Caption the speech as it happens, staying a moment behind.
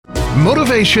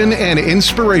Motivation and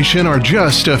inspiration are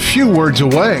just a few words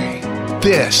away.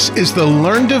 This is the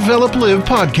Learn, Develop, Live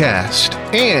podcast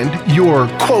and your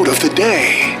quote of the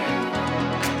day.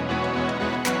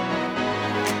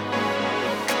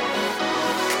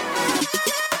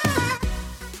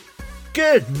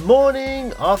 Good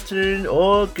morning, afternoon,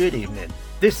 or good evening.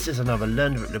 This is another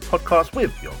Learn, Develop, Live podcast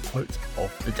with your quote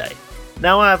of the day.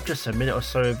 Now I have just a minute or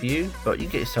so of you, but you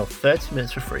get yourself 30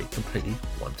 minutes for free, completely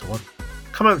one-to-one.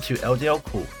 Come over to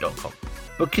ldlcall.com,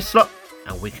 book your slot,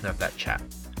 and we can have that chat.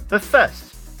 But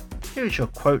first, here is your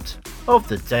quote of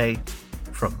the day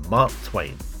from Mark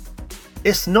Twain.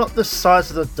 It's not the size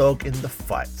of the dog in the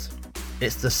fight,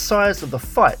 it's the size of the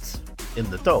fight in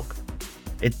the dog.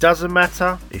 It doesn't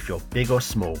matter if you're big or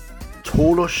small,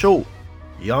 tall or short,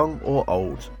 young or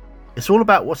old. It's all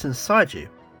about what's inside you.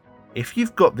 If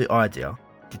you've got the idea,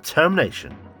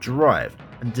 determination, drive,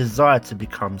 and desire to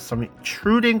become something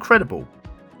truly incredible,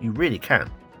 you really can.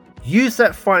 Use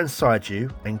that fire inside you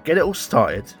and get it all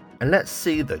started, and let's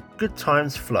see the good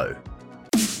times flow.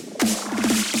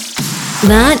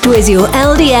 That was your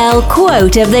LDL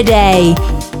quote of the day.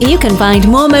 You can find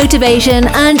more motivation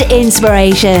and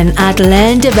inspiration at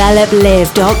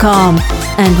learndeveloplive.com,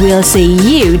 and we'll see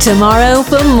you tomorrow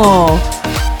for more.